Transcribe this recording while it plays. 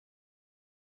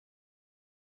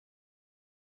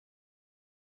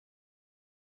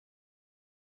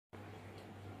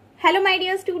Hello my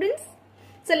dear students.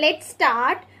 So let's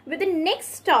start with the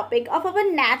next topic of our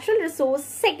natural resource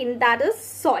second, that is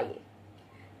soil.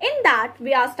 In that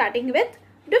we are starting with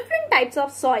different types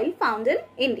of soil found in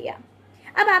India.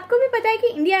 अब आपको भी पता है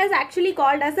कि India is actually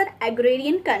called as an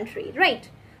agrarian country, right?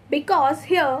 Because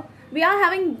here we are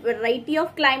having variety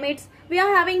of climates, we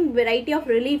are having variety of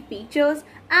relief features,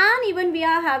 and even we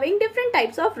are having different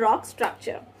types of rock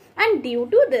structure. And due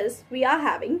to this, we are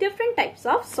having different types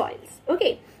of soils.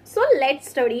 Okay, so let's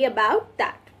study about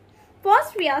that.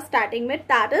 First, we are starting with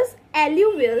that is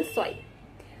alluvial soil.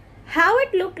 How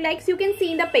it look like, you can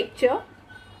see in the picture.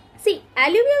 See,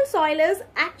 alluvial soil is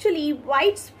actually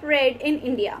widespread in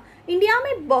India. India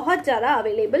में बहुत ज़्यादा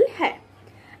available है.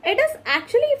 It is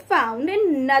actually found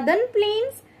in northern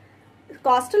plains,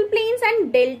 coastal plains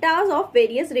and deltas of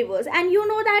various rivers. And you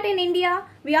know that in India,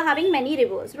 we are having many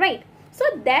rivers, right? So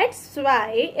that's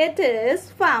why it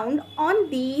is found on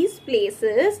these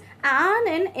places and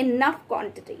in enough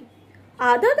quantity.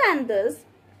 Other than this,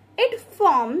 it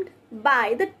formed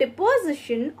by the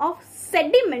deposition of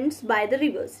sediments by the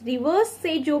rivers. Rivers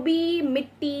से जो भी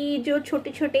मिट्टी, जो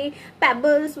छोटे छोटे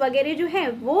pebbles वगैरह जो है,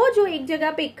 वो जो एक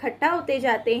जगह पे इकट्ठा होते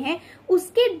जाते हैं,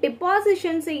 उसके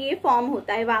डिपोजिशन से ये फॉर्म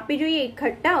होता है. वहाँ पे जो ये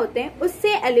इकट्ठा होते हैं,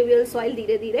 उससे एलुवियल सॉइल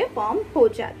धीरे धीरे फॉर्म हो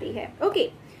जाती है. ओके,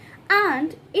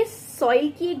 एंड इस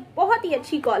सॉइल की एक बहुत ही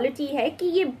अच्छी क्वालिटी है कि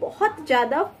ये बहुत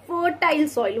ज्यादा फर्टाइल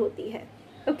सॉइल होती है.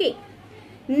 Okay,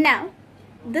 now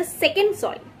the second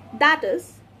soil, that is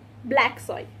black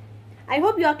soil. I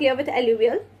hope you are clear with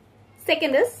alluvial.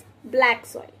 Second is black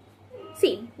soil.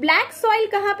 See, black soil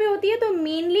कहाँ पे होती है? तो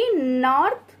mainly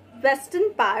north western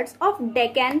parts of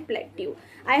Deccan Plateau.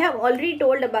 I have already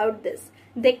told about this.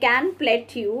 Deccan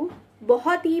Plateau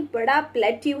बहुत ही बड़ा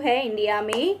plateau है India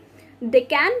में.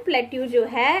 Deccan Plateau जो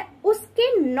है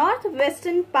उसके north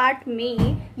western part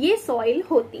में ये soil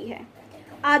होती है.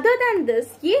 Other than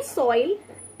this, ये soil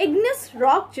igneous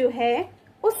rock जो है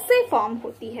उससे फॉर्म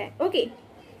होती है. ओके,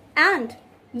 एंड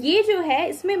ये जो है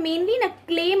इसमें मेनली ना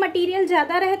क्ले मटेरियल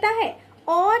ज्यादा रहता है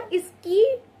और इसकी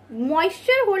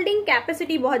मॉइस्चर होल्डिंग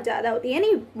कैपेसिटी बहुत ज्यादा होती है,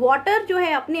 यानी वाटर जो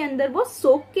है अपने अंदर वो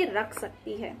सोख के रख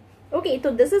सकती है. ओके, तो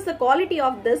this is the quality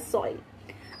of this soil.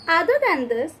 Other than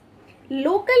this,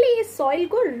 locally इस सॉइल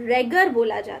को रेगर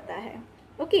बोला जाता है.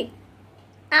 ओके,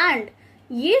 एंड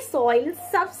ये सॉइल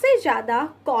सबसे ज्यादा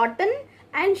cotton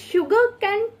and sugar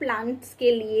cane plants के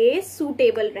लिए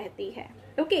सूटेबल रहती है.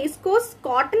 ओके, इसको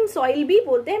कॉटन सॉइल भी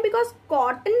बोलते हैं बिकॉज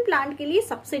कॉटन प्लांट के लिए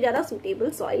सबसे ज्यादा सूटेबल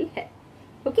सॉइल है.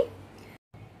 Okay,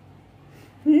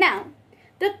 now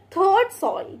the third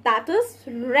soil, that is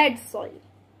red soil.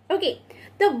 Okay,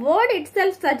 the word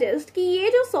itself suggest कि ये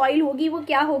जो सॉइल होगी वो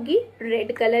क्या होगी?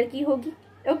 रेड कलर की होगी.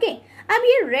 ओके, अब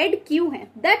ये रेड क्यों है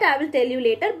that I will tell you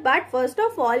later, but first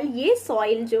of all ये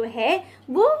सॉइल जो है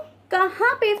वो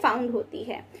कहाँ पे फाउंड होती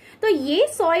है? तो ये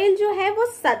सॉइल जो है वो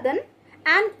southern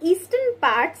and eastern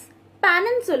parts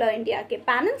peninsular India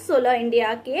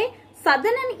के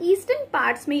सदर्न एंड ईस्टर्न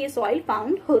पार्ट्स में ये सॉइल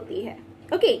फाउंड होती है.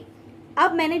 ओके,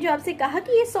 अब मैंने जो आपसे कहा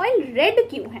कि ये सॉइल रेड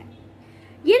क्यों है,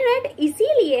 ये रेड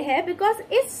इसीलिए है बिकॉज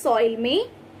इस सॉइल में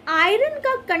आयरन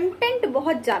का कंटेंट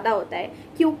बहुत ज्यादा होता है.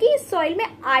 क्योंकि इस सॉइल में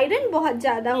आयरन बहुत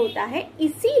ज्यादा होता है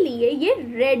इसीलिए ये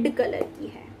रेड कलर की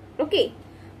है. ओके,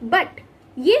 बट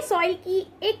ये सॉइल की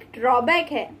एक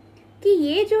ड्रॉबैक है कि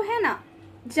ये जो है ना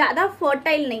ज्यादा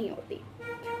फर्टाइल नहीं होती.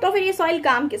 तो फिर ये सॉइल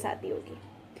काम के साथ ही होगी.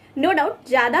 नो डाउट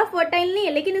ज्यादा फर्टाइल नहीं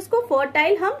है, लेकिन इसको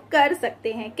फर्टाइल हम कर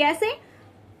सकते हैं. कैसे?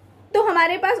 तो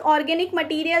हमारे पास ऑर्गेनिक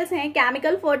मटेरियल्स हैं,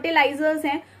 केमिकल फर्टिलाइजर्स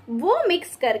हैं, वो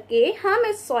मिक्स करके हम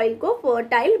इस सॉइल को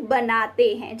फर्टाइल बनाते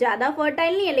हैं. ज्यादा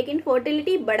फर्टाइल नहीं है, लेकिन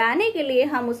फर्टिलिटी बढ़ाने के लिए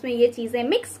हम उसमें ये चीजें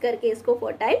मिक्स करके इसको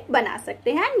फर्टाइल बना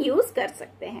सकते हैं एंड यूज कर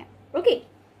सकते हैं. Okay,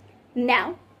 now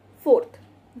fourth,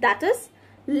 that is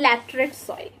laterite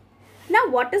soil. Now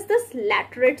what is this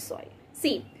laterite soil?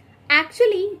 See,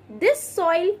 actually this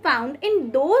soil found in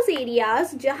those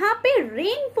areas जहाँ पे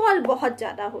rainfall बहुत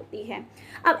ज्यादा होती है.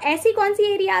 अब ऐसी कौन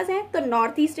सी एरियाज हैं? तो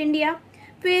नॉर्थ ईस्ट इंडिया,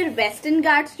 फिर वेस्टर्न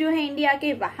घाट्स जो है इंडिया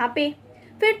के वहां पे,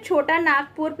 फिर छोटा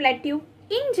नागपुर प्लेट्यू,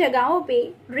 इन जगहों पे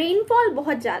रेनफॉल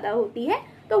बहुत ज्यादा होती है.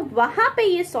 तो वहां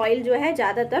पे ये सॉइल जो है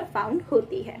ज्यादातर फाउंड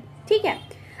होती है. ठीक है,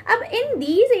 अब in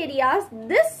these areas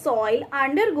this soil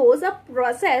undergoes a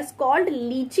process called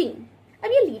leaching.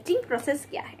 अब ये leaching process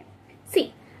क्या है? See,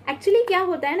 actually क्या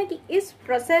होता है ना कि इस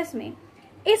process में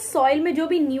इस soil में जो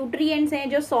भी nutrients हैं,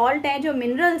 जो salt हैं, जो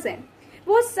minerals हैं,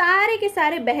 वो सारे के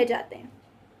सारे बह जाते हैं.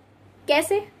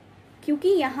 कैसे? क्योंकि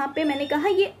यहाँ पे मैंने कहा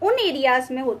ये उन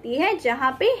एरियाज में होती है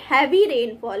जहाँ पे हैवी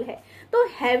रेनफॉल है। तो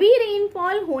हैवी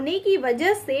रेनफॉल होने की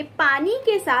वजह से पानी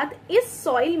के साथ इस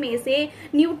सॉइल में से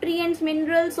न्यूट्रिएंट्स,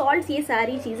 मिनरल, सॉल्ट्स, ये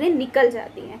सारी चीजें निकल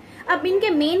जाती हैं। अब इनके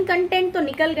मेन कंटेंट तो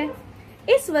निकल गए,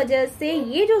 इस वजह से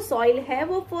ये जो सॉइल है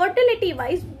वो फर्टिलिटी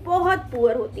वाइज बहुत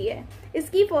पुअर होती है।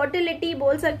 इसकी फर्टिलिटी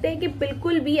बोल सकते हैं कि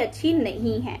बिल्कुल भी अच्छी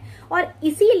नहीं है, और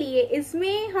इसीलिए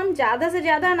इसमें हम ज्यादा से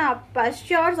ज्यादा ना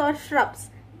पास्चर्स और श्रब्स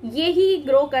यही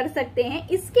ग्रो कर सकते हैं।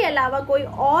 इसके अलावा कोई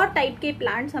और टाइप के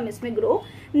प्लांट्स हम इसमें ग्रो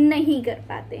नहीं कर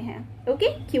पाते हैं, ओके,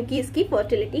 क्योंकि इसकी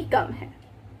फर्टिलिटी कम है।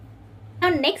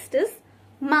 और नेक्स्ट इज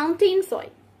माउंटेन सॉइल।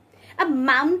 अब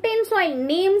माउंटेन सॉइल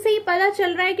नेम से ही पता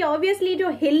चल रहा है कि ऑब्वियसली जो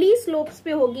हिली स्लोप्स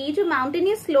पे होगी, जो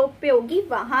माउंटेनियस स्लोप पे होगी,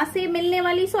 वहां से मिलने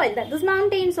वाली soil, that is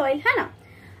mountain soil, है ना।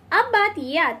 अब बात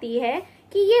ये आती है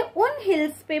कि ये उन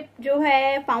हिल्स पे जो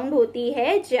है फाउंड होती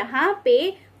है जहां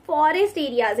पे फॉरेस्ट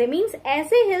एरियाज है, मीन्स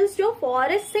ऐसे हिल्स जो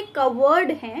फॉरेस्ट से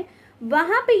कवर्ड हैं,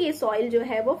 वहां पे ये सॉइल जो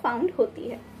है वो फाउंड होती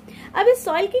है। अब इस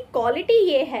सॉइल की क्वालिटी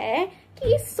ये है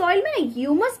कि इस सॉइल में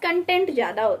ह्यूमस कंटेंट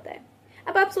ज्यादा होता है।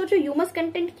 अब आप सोचो ह्यूमस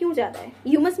कंटेंट क्यों ज्यादा है?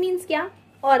 ह्यूमस मीन्स क्या?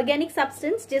 ऑर्गेनिक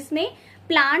सब्सटेंस जिसमें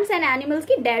प्लांट्स एंड एनिमल्स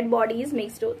की डेड बॉडीज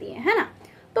मिक्स्ड होती है ना।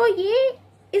 तो ये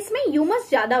इसमें ह्यूमस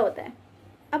ज्यादा होता है।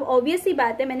 अब ऑब्वियस सी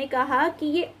बात है, मैंने कहा कि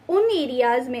ये उन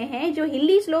एरियाज में है जो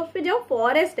हिली स्लोप पे जो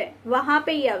फॉरेस्ट है वहां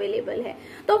पे ये अवेलेबल है।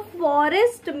 तो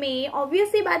फॉरेस्ट में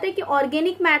ऑब्वियस सी बात है कि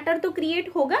ऑर्गेनिक मैटर तो क्रिएट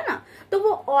होगा ना, तो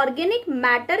वो ऑर्गेनिक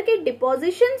मैटर के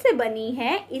डिपोजिशन से बनी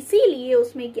है, इसीलिए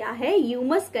उसमें क्या है,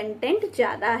 ह्यूमस कंटेंट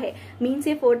ज्यादा है, मीन्स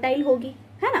ये फर्टाइल होगी,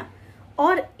 है ना।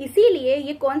 और इसीलिए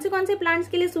ये कौन से प्लांट्स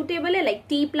के लिए सूटेबल है, like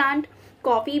T plant,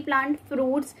 coffee plant,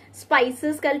 fruits,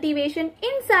 spices cultivation,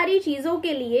 इन सारी चीजों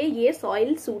के लिए ये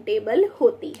सॉइल सूटेबल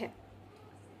होती है।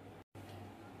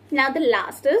 Now the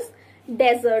last is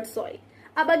desert soil.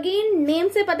 अब अगेन नेम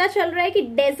से पता चल रहा है कि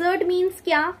डेजर्ट मीन्स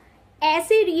क्या,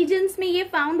 ऐसे रीजन्स में ये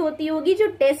फाउंड होती होगी जो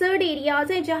डेजर्ट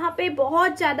एरियाज है, जहां पे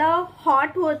बहुत ज्यादा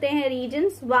हॉट होते हैं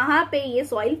रीजन्स, वहां पे ये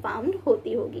सॉइल फाउंड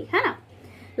होती होगी, है ना।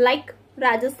 लाइक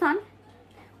राजस्थान,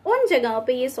 उन जगहों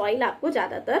पे ये सॉइल आपको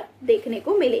ज्यादातर देखने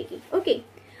को मिलेगी, ओके।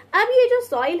 अब ये जो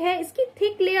सॉइल है इसकी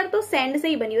थिक लेयर तो सैंड से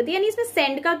ही बनी होती है, यानी इसमें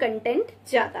सैंड का कंटेंट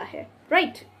ज्यादा है,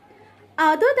 राइट।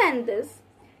 अदर देन दिस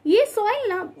ये सॉइल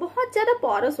ना बहुत ज्यादा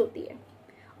पोरस होती है,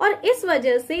 और इस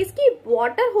वजह से इसकी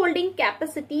वाटर होल्डिंग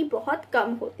कैपेसिटी बहुत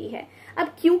कम होती है।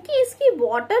 अब क्योंकि इसकी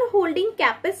वाटर होल्डिंग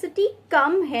कैपेसिटी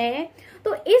कम है,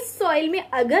 तो इस सॉइल में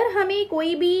अगर हमें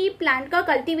कोई भी प्लांट का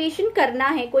कल्टीवेशन करना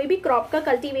है, कोई भी क्रॉप का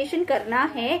कल्टीवेशन करना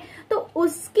है, तो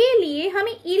उसके लिए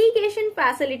हमें इरिगेशन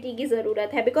फैसिलिटी की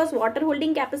जरूरत है, बिकॉज वाटर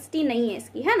होल्डिंग कैपेसिटी नहीं है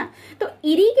इसकी, है ना। तो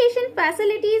इरिगेशन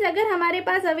फैसिलिटीज अगर हमारे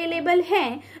पास अवेलेबल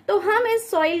हैं, तो हम इस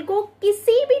सॉइल को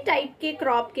किसी भी टाइप के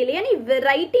क्रॉप के लिए, यानी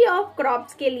वेराइटी ऑफ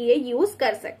क्रॉप्स के लिए यूज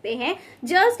कर सकते हैं।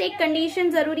 जस्ट एक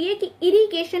कंडीशन जरूरी है कि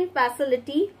इरिगेशन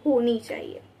फैसिलिटी होनी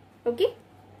चाहिए, okay.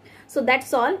 So that's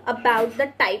all about the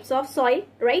types of soil,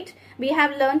 right? We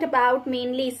have learned about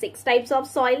mainly 6 types of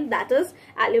soil, that is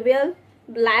alluvial,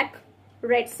 black,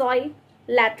 red soil,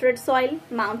 laterite soil,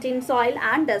 mountain soil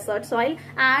and desert soil.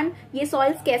 And ये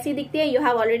soils कैसी दिखती है, you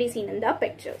have already seen in the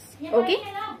pictures, okay?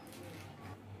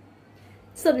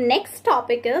 So next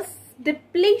topic is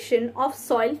depletion of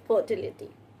soil fertility.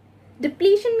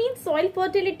 Depletion means soil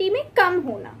fertility में कम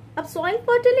होना। अब soil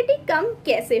fertility कम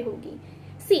कैसे होगी?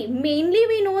 Mainly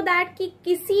we know that कि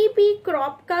किसी भी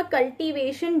क्रॉप का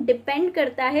कल्टीवेशन डिपेंड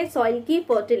करता है सॉइल की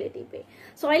फर्टिलिटी पे।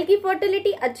 सॉइल की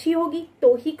फर्टिलिटी अच्छी होगी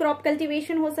तो ही क्रॉप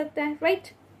कल्टीवेशन हो सकता है, राइट।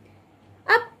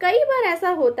 अब कई बार ऐसा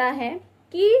होता है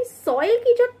कि सॉइल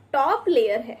की जो टॉप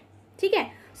लेयर है, ठीक है,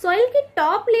 सॉइल की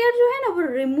टॉप लेयर जो है ना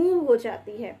वो रिमूव हो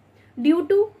जाती है due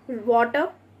to water,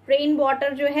 rain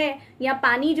water जो है या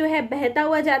पानी जो है बहता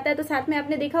हुआ जाता है, तो साथ में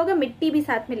आपने देखा होगा मिट्टी भी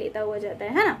साथ में लेता हुआ जाता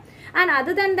है ना। एंड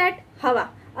अदर देन दैट हवा,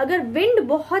 अगर विंड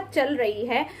बहुत चल रही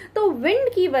है तो विंड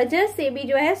की वजह से भी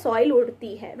जो है सॉइल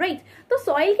उड़ती है, राइट। तो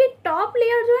सॉइल की टॉप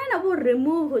लेयर जो है ना वो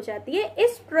रिमूव हो जाती है।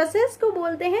 इस प्रोसेस को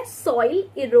बोलते हैं सॉइल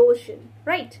इरोशन,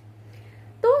 राइट।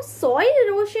 तो सॉइल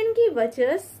इरोशन की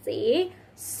वजह से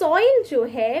सॉइल जो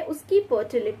है उसकी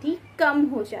फर्टिलिटी कम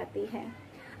हो जाती है।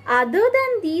 Other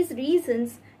than these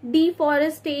reasons,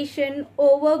 deforestation,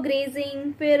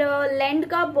 overgrazing, फिर लैंड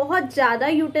का बहुत ज्यादा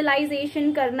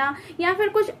यूटिलाइजेशन करना या फिर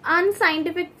कुछ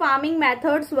अनसाइंटिफिक फार्मिंग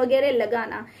मेथड्स वगैरह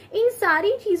लगाना, इन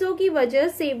सारी चीजों की वजह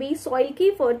से भी सॉइल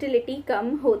की फर्टिलिटी कम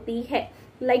होती है।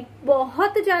 लाइक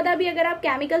बहुत ज्यादा भी अगर आप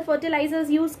केमिकल फर्टिलाइजर्स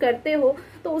यूज करते हो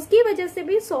तो उसकी वजह से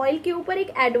भी सॉइल के ऊपर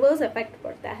एक एडवर्स इफेक्ट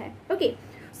पड़ता है, okay.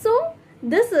 So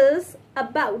this is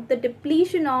about the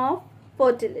depletion of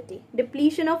fertility.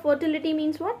 Depletion of fertility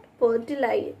means what?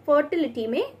 Fertility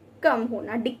में कम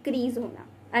होना, डिक्रीज होना,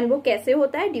 एंड वो कैसे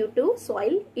होता है? Due to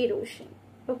soil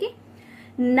erosion. Okay,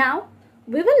 now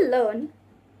we will learn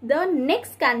the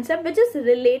next concept which is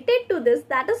related to this,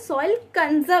 that is soil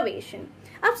conservation.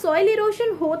 अब soil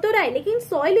erosion हो तो रहा है, लेकिन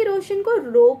सॉइल इरोशन को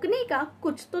रोकने का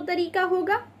कुछ तो तरीका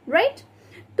होगा, राइट?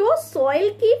 तो सॉइल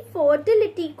की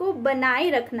फर्टिलिटी को बनाए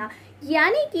रखना,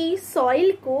 यानी कि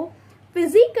सॉइल को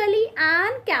फिजिकली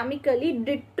एंड केमिकली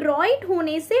डिस्ट्रॉयड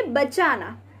होने से बचाना,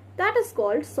 that is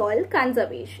called soil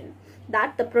conservation.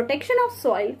 That the protection of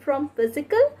soil from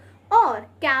physical और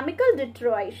chemical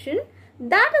डिस्ट्रॉयशन,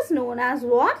 that is known as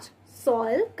what?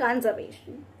 Soil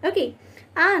conservation. Okay,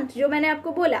 and जो मैंने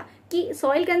आपको बोला कि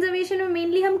सॉइल कंजर्वेशन में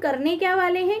मेनली हम करने क्या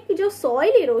वाले हैं कि जो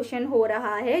सॉइल इरोशन हो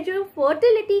रहा है, जो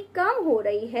फर्टिलिटी कम हो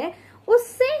रही है,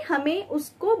 उससे हमें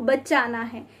उसको बचाना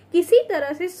है। किसी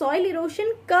तरह से सॉइल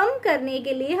इरोशन कम करने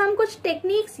के लिए हम कुछ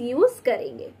टेक्निक्स यूज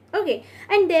करेंगे। Okay,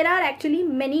 and there are actually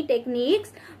many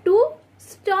techniques to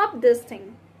stop this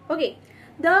thing. Okay,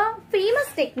 the famous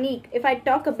technique, if I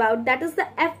talk about, that is the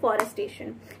afforestation.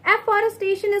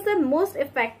 Afforestation is the most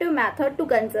effective method to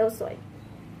conserve soil.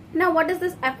 Now what is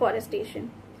this afforestation?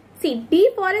 See,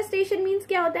 deforestation means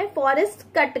क्या होता है? Forest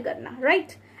cut करना,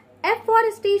 right?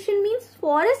 Afforestation means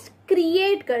forest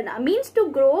create करना, means to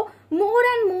grow more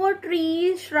and more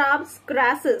trees, shrubs,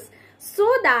 grasses,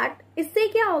 so that इससे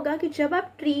क्या होगा कि जब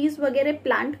आप trees वगैरह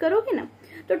plant करोगे ना,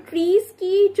 तो trees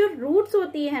की जो roots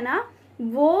होती है ना,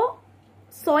 वो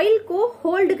सॉइल को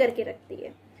होल्ड करके रखती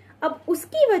है। अब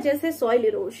उसकी वजह से सॉइल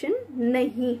इरोशन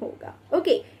नहीं होगा।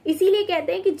 ओके, इसीलिए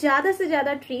कहते हैं कि ज्यादा से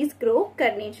ज्यादा ट्रीज ग्रो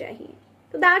करने चाहिए।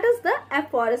 तो that is the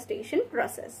afforestation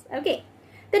process. Okay,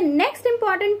 the next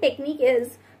important technique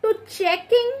is to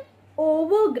checking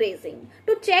overgrazing.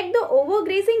 To check the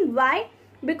overgrazing, why?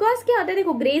 Because क्या होता है,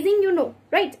 देखो grazing you know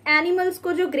right, animals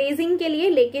को जो ग्रेजिंग के लिए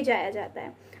लेके जाया जाता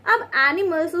है। अब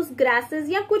एनिमल्स उस ग्रासेस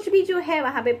या कुछ भी जो है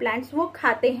वहां पे प्लांट्स वो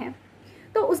खाते हैं,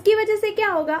 तो उसकी वजह से क्या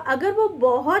होगा, अगर वो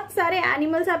बहुत सारे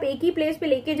एनिमल्स आप एक ही प्लेस पे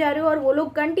लेके जा रहे हो और वो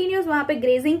लोग कंटिन्यूस वहां पे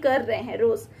ग्रेजिंग कर रहे हैं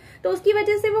रोज, तो उसकी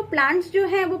वजह से वो प्लांट्स जो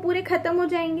है वो पूरे खत्म हो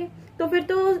जाएंगे। तो फिर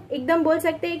तो एकदम बोल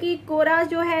सकते हैं कि कोरा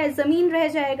जो है जमीन रह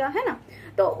जाएगा, है ना?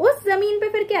 तो उस जमीन पे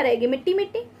फिर क्या रहेगी? मिट्टी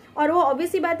मिट्टी। और वो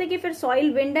ऑब्वियसली बात है कि फिर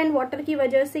सॉइल विंड एंड वाटर की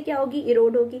वजह से क्या होगी?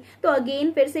 इरोड होगी। तो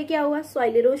अगेन फिर से क्या होगा?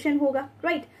 सॉइल इरोशन होगा,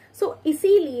 राइट? सो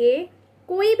इसीलिए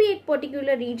कोई भी एक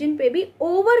पर्टिकुलर रीजन पे भी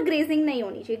ओवर ग्रेजिंग नहीं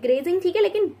होनी चाहिए। ग्रेजिंग ठीक है,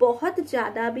 लेकिन बहुत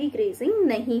ज्यादा भी ग्रेजिंग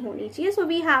नहीं होनी चाहिए। So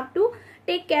we have to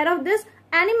take care of this.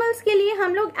 Animals के लिए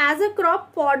हम लोग एज अ क्रॉप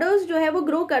फॉडर्स जो है वो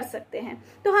ग्रो कर सकते हैं,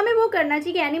 तो हमें वो करना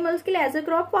चाहिए कि एनिमल्स के लिए as a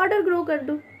crop fodder grow कर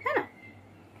दो, है ना?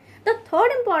 The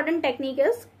third important technique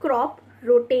is crop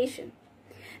rotation.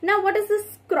 Now what is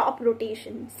this crop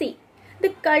rotation? C,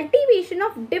 the cultivation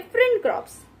of different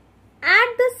crops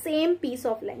at the same piece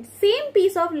of land. Same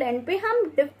piece of land पे हम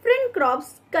different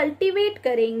crops cultivate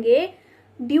करेंगे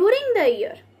during the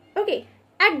year, okay,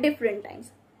 at different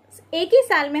times. एक ही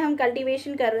साल में हम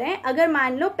cultivation कर रहे हैं। अगर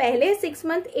मान लो पहले 6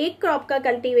 मंथ एक क्रॉप का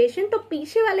कल्टीवेशन, तो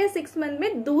पीछे वाले 6 मंथ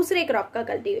में दूसरे क्रॉप का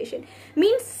कल्टीवेशन।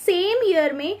 मीन्स सेम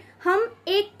ईयर में हम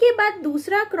एक के बाद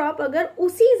दूसरा क्रॉप अगर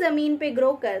उसी जमीन पे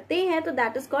ग्रो करते हैं, तो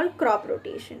that is called crop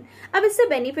rotation. अब इससे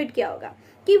बेनिफिट क्या होगा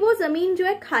कि वो जमीन जो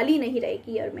है खाली नहीं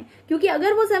रहेगी ईयर में, क्योंकि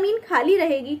अगर वो जमीन खाली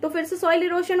रहेगी तो फिर से सॉइल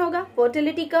इरोशन होगा,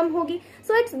 फर्टिलिटी कम होगी।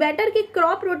 सो इट्स बेटर कि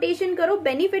क्रॉप रोटेशन करो।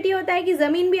 बेनिफिट ये होता है कि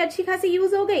जमीन भी अच्छी खासी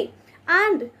यूज हो गई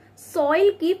एंड सॉइल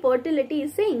की फर्टिलिटी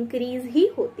इससे इंक्रीज ही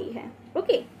होती है।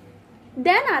 ओके,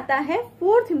 देन आता है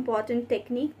fourth important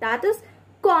technique, that is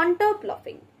counter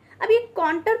प्लॉफिंग। अब ये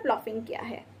कॉन्टर प्लॉफिंग क्या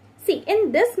है? सी,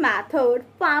 in this method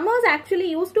farmers actually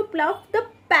use to plough the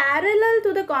parallel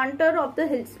to the counter of the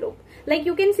hill slope. Like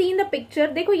you can see in the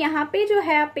picture. देखो यहाँ पे जो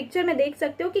है आप पिक्चर में देख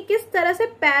सकते हो कि किस तरह से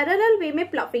पैरेलल वे में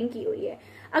प्लॉफिंग की हुई है।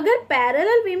 अगर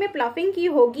पैरेलल वे में प्लॉफिंग की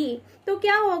होगी तो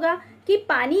क्या होगा कि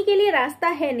पानी के लिए रास्ता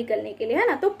है निकलने के लिए, है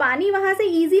ना? तो पानी वहां से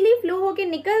इजीली फ्लो होके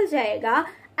निकल जाएगा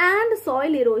एंड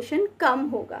सॉइल इरोशन कम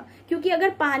होगा। क्योंकि अगर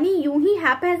पानी यूं ही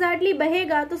हैपहैजार्डली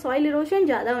बहेगा तो सॉइल इरोशन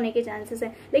ज्यादा होने के चांसेस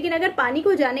है। लेकिन अगर पानी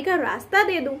को जाने का रास्ता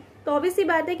दे दूं तो ऑब्वियसली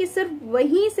बात है कि सिर्फ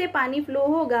वहीं से पानी फ्लो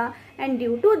होगा and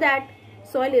due to that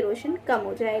soil erosion कम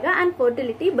हो जाएगा एंड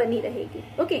फर्टिलिटी बनी रहेगी।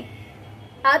 Okay,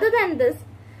 other than this,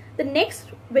 the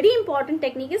next very important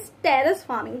technique is terrace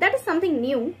farming. That is something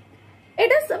new.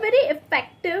 It is very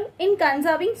effective in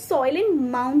conserving soil in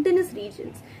mountainous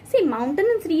regions. See,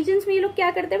 mountainous regions में ये लोग क्या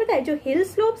करते हैं पता है? जो हिल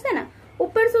स्लोप्स है ना,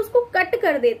 ऊपर से उसको कट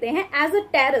कर देते हैं एज अ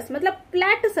टेरेस, मतलब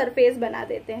फ्लैट सरफेस बना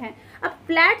देते हैं। अब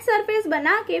फ्लैट सरफेस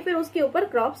बना के फिर उसके ऊपर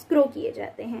क्रॉप्स ग्रो किए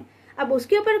जाते हैं। अब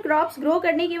उसके ऊपर क्रॉप्स ग्रो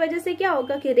करने की वजह से क्या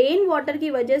होगा कि रेन वाटर की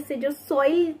वजह से जो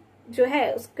सॉइल जो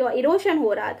है उसका इरोशन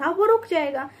हो रहा था वो रुक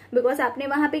जाएगा, बिकॉज आपने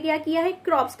वहां पे क्या किया है,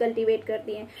 क्रॉप्स कल्टीवेट कर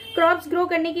दिए हैं। क्रॉप्स ग्रो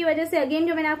करने की वजह से अगेन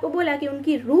जो मैंने आपको बोला कि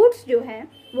उनकी रूट्स जो है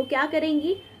वो क्या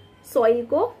करेंगी, सॉइल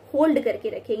को होल्ड करके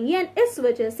रखेंगी एंड इस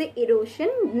वजह से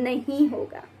इरोशन नहीं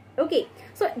होगा। Okay,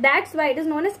 so that's why it is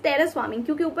known as terrace farming,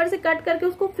 क्योंकि ऊपर से कट करके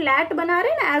उसको फ्लैट बना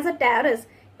रहे हैं ना एज अ टेरेस,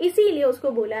 इसीलिए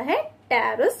उसको बोला है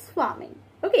terrace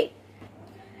farming. Okay,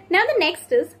 now the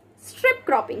next is strip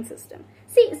cropping system.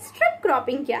 C strip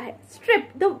cropping क्या है? Strip,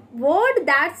 the word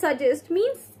that suggest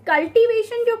means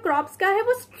cultivation जो क्रॉप्स का है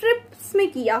वो स्ट्रिप्स में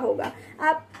किया होगा।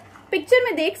 आप पिक्चर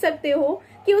में देख सकते हो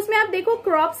कि उसमें आप देखो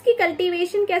क्रॉप्स की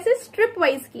कल्टीवेशन कैसे स्ट्रिप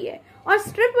वाइज की है, और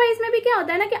स्ट्रिप वाइज में भी क्या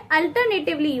होता है ना कि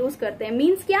अल्टरनेटिवली यूज करते हैं।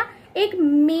 मीन्स क्या, एक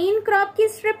मेन क्रॉप की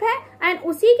स्ट्रिप है एंड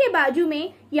उसी के बाजू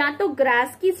में या तो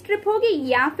ग्रास की स्ट्रिप होगी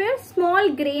या फिर स्मॉल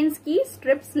ग्रेन्स की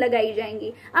स्ट्रिप्स लगाई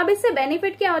जाएंगी। अब इससे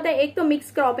बेनिफिट क्या होता है, एक तो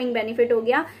मिक्स क्रॉपिंग बेनिफिट हो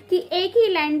गया कि एक ही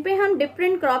लैंड पे हम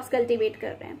डिफरेंट क्रॉप्स कल्टीवेट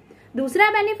कर रहे हैं। दूसरा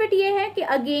बेनिफिट ये है कि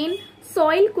अगेन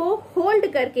सॉइल को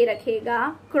होल्ड करके रखेगा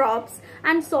क्रॉप्स,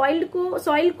 एंड सॉइल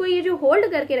को ये जो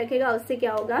होल्ड करके रखेगा उससे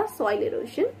क्या होगा, सॉइल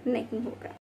इरोशन नहीं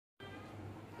होगा।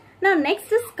 Now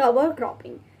next is cover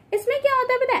cropping. इसमें क्या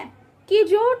होता है पता है कि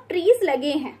जो ट्रीज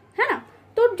लगे हैं, है ना,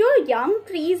 तो जो यंग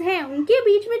ट्रीज हैं उनके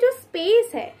बीच में जो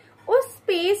स्पेस है उस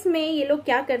स्पेस में ये लोग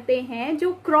क्या करते हैं,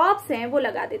 जो क्रॉप्स हैं वो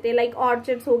लगा देते हैं, लाइक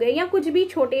ऑर्चर्ड्स हो गए या कुछ भी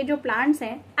छोटे जो प्लांट्स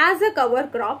हैं एज अ कवर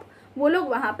क्रॉप, वो लोग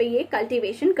वहां पे ये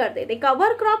कल्टीवेशन कर देते।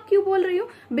 कवर क्रॉप क्यों बोल रही हूँ,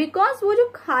 बिकॉज वो जो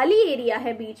खाली एरिया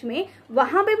है बीच में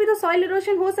वहां पे भी तो सॉइल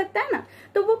इरोशन हो सकता है ना,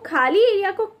 तो वो खाली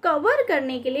एरिया को कवर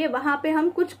करने के लिए वहां पे हम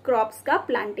कुछ क्रॉप्स का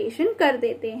प्लांटेशन कर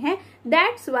देते हैं।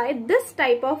 That's why this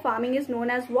type of farming is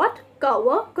known as what,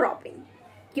 cover cropping,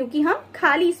 क्योंकि हम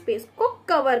खाली स्पेस को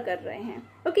कवर कर रहे हैं।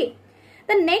 Okay,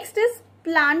 the next is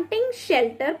planting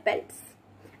shelter belts.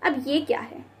 अब ये क्या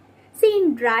है, See in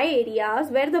dry areas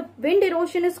where the wind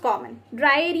erosion is common,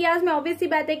 dry areas में obvious सी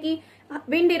बात है कि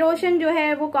wind erosion जो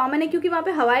है वो common है क्योंकि वहां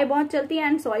पे हवाएं बहुत चलती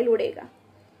हैं and soil उड़ेगा।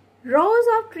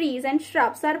 Rows of trees and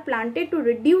shrubs are planted to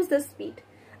reduce the speed.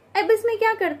 अब इसमें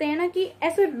क्या करते हैं ना कि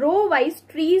ऐसे रो वाइज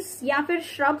ट्रीज या फिर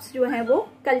श्रब्स जो है वो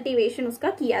कल्टीवेशन उसका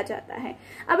किया जाता है।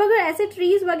 अब अगर ऐसे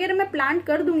ट्रीज वगैरह मैं प्लांट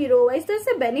कर दूंगी रो वाइज तो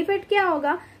इससे बेनिफिट क्या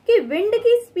होगा कि विंड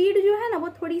की स्पीड जो है ना वो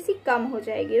थोड़ी सी कम हो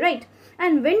जाएगी, राइट,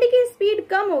 एंड विंड की स्पीड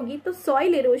कम होगी तो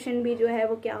सॉइल इरोशन भी जो है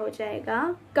वो क्या हो जाएगा,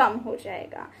 कम हो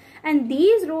जाएगा। And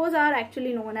these rose are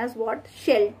actually known as what,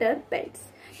 shelter belts.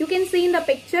 You can see in the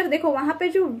picture, देखो वहां पे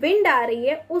जो विंड आ रही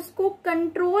है उसको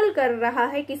कंट्रोल कर रहा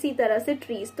है किसी तरह से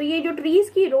ट्रीज, तो ये जो ट्रीज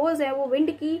की रोज है वो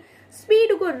विंड की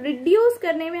स्पीड को रिड्यूस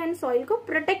करने में एंड सॉइल को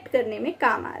प्रोटेक्ट करने में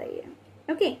काम आ रही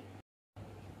है। Okay,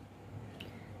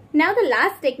 now the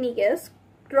last technique is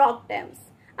rock dams.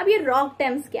 अब ये रॉक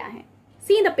डैम्स क्या है,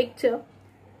 सी द पिक्चर,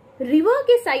 रिवर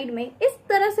के साइड में इस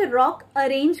तरह से रॉक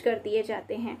अरेंज कर दिए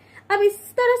जाते हैं। अब इस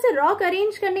तरह से रॉक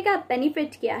अरेंज करने का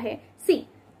बेनिफिट क्या है, सी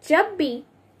जब भी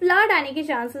फ्लड आने के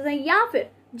चांसेस हैं या फिर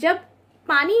जब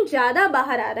पानी ज्यादा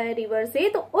बाहर आ रहा है रिवर से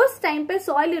तो उस टाइम पे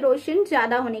सॉइल इरोशन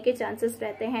ज्यादा होने के चांसेस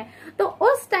रहते हैं, तो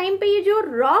उस टाइम पे ये जो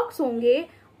रॉक्स होंगे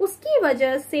उसकी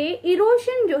वजह से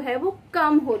इरोशन जो है वो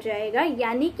कम हो जाएगा,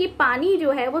 यानी कि पानी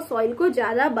जो है वो सॉइल को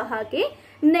ज्यादा बहा के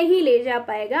नहीं ले जा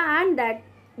पाएगा and that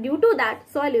due to that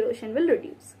soil erosion will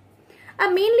reduce.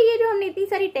 अब मेनली ये जो हमने इतनी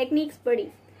सारी टेक्निक्स पढ़ी,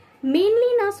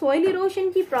 मेनली ना सॉइल इरोशन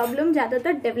की प्रॉब्लम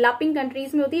ज्यादातर डेवलपिंग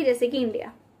कंट्रीज में होती है जैसे कि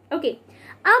इंडिया। ओके,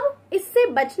 अब इससे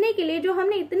बचने के लिए जो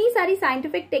हमने इतनी सारी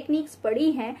साइंटिफिक टेक्निक्स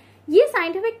पढ़ी हैं, ये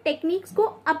साइंटिफिक टेक्निक्स को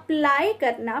अप्लाई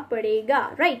करना पड़ेगा,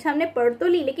 राइट, हमने पढ़ तो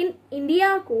ली लेकिन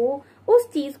इंडिया को उस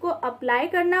चीज को अप्लाई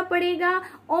करना पड़ेगा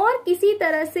और किसी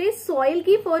तरह से सॉइल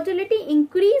की फर्टिलिटी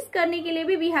इंक्रीज करने के लिए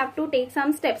भी we have to take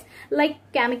some steps like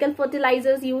chemical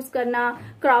fertilisers use करना,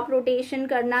 क्रॉप रोटेशन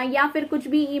करना या फिर कुछ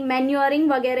भी मैन्योरिंग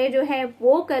वगैरह जो है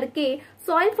वो करके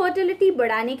सॉइल फर्टिलिटी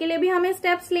बढ़ाने के लिए भी हमें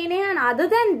स्टेप्स लेने हैं। And other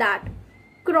than that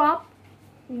crop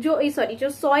जो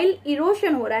सॉइल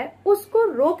इरोशन हो रहा है उसको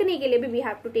रोकने के लिए भी we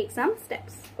have to take some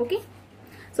steps. Okay,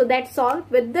 so that's all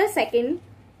with the second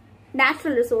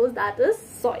natural resource, that is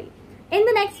soil. In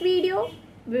the next video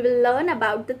we will learn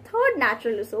about the third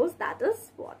natural resource, that is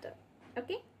water.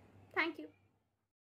 Okay.